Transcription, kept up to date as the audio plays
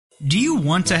Do you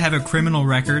want to have a criminal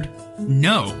record?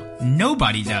 No,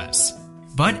 nobody does.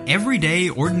 But everyday,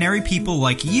 ordinary people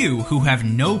like you who have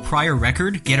no prior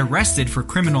record get arrested for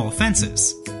criminal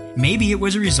offenses. Maybe it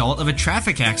was a result of a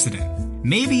traffic accident.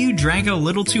 Maybe you drank a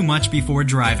little too much before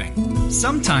driving.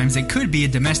 Sometimes it could be a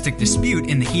domestic dispute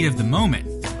in the heat of the moment,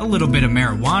 a little bit of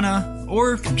marijuana,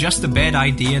 or just a bad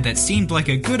idea that seemed like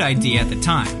a good idea at the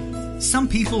time. Some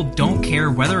people don't care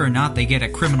whether or not they get a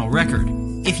criminal record.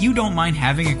 If you don't mind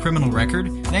having a criminal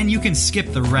record, then you can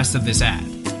skip the rest of this ad.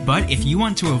 But if you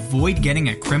want to avoid getting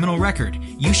a criminal record,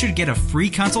 you should get a free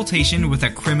consultation with a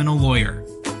criminal lawyer.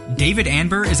 David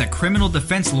Anber is a criminal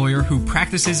defense lawyer who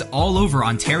practices all over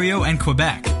Ontario and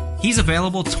Quebec. He's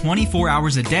available 24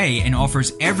 hours a day and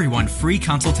offers everyone free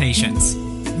consultations.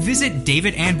 Visit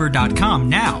davidanber.com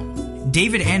now.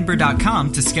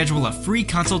 davidanber.com to schedule a free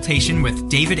consultation with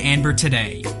David Anber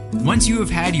today. Once you have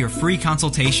had your free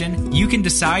consultation, you can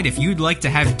decide if you'd like to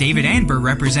have David Anber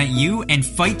represent you and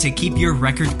fight to keep your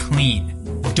record clean.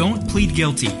 Don't plead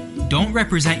guilty. Don't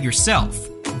represent yourself.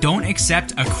 Don't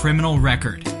accept a criminal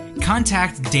record.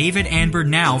 Contact David Anber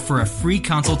now for a free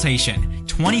consultation,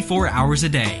 24 hours a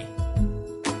day.